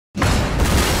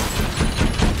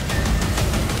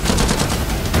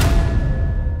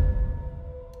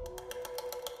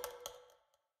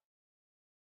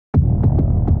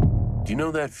know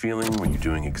that feeling when you're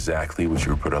doing exactly what you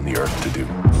were put on the earth to do?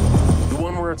 The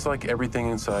one where it's like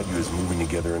everything inside you is moving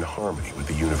together in harmony with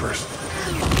the universe.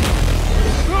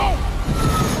 No!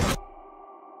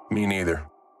 Me neither.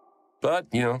 But,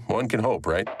 you know, one can hope,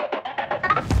 right?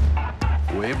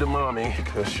 Wave to Mommy,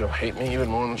 because she'll hate me even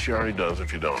more than she already does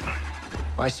if you don't.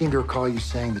 I seem to recall you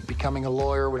saying that becoming a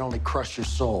lawyer would only crush your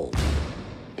soul.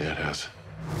 Yeah, it has.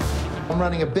 I'm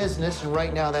running a business, and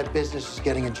right now that business is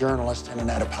getting a journalist in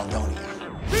and out of Paldonia.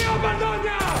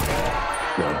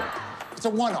 No. It's a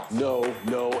one-off. No,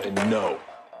 and no.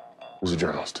 Who's a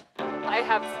journalist? I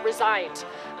have resigned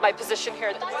my position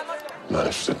here. Not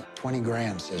interested. 20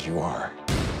 grand says you are.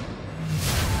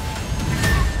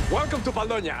 Welcome to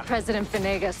Paldonia. President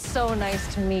Venegas, so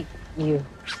nice to meet you.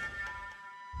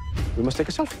 We must take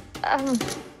a selfie.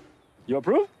 You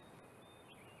approve?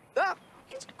 Ah,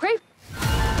 great.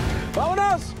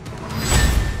 Vámonos!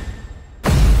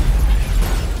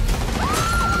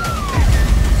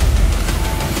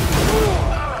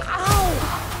 Ow!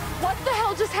 What the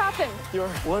hell just happened? Your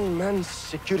one-man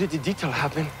security detail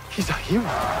happened. He's a hero.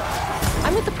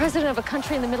 I'm with the president of a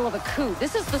country in the middle of a coup.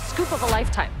 This is the scoop of a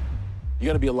lifetime. You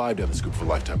gotta be alive to have a scoop for a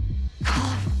lifetime.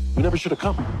 We never should have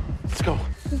come. Let's go.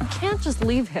 You can't just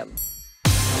leave him.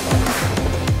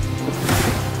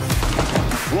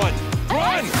 Run!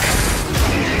 Run!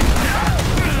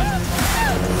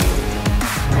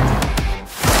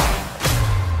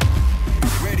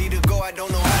 Ready to go, I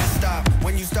don't know how to stop.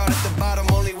 When you start at the bottom,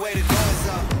 only way to go is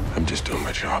up. I'm just doing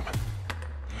my job.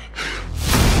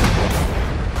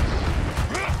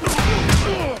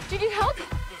 Do you need help?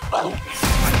 I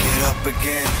get up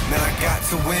again, man, I got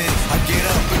to win. I get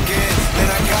up again, man,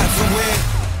 I got to win.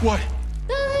 What?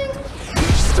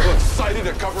 You're still excited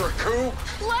to cover a coup?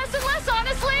 Less and less,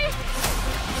 honestly.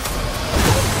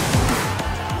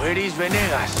 Where is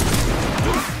Venegas?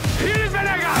 Here is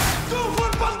Venegas! Go for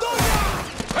Paldonia!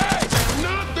 Hey!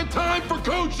 Not the time for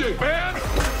coaching, man!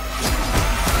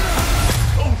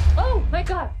 Oh, my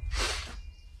God.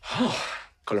 Oh,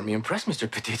 color me impressed, Mr.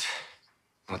 Petit.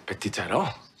 Not petit at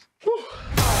all.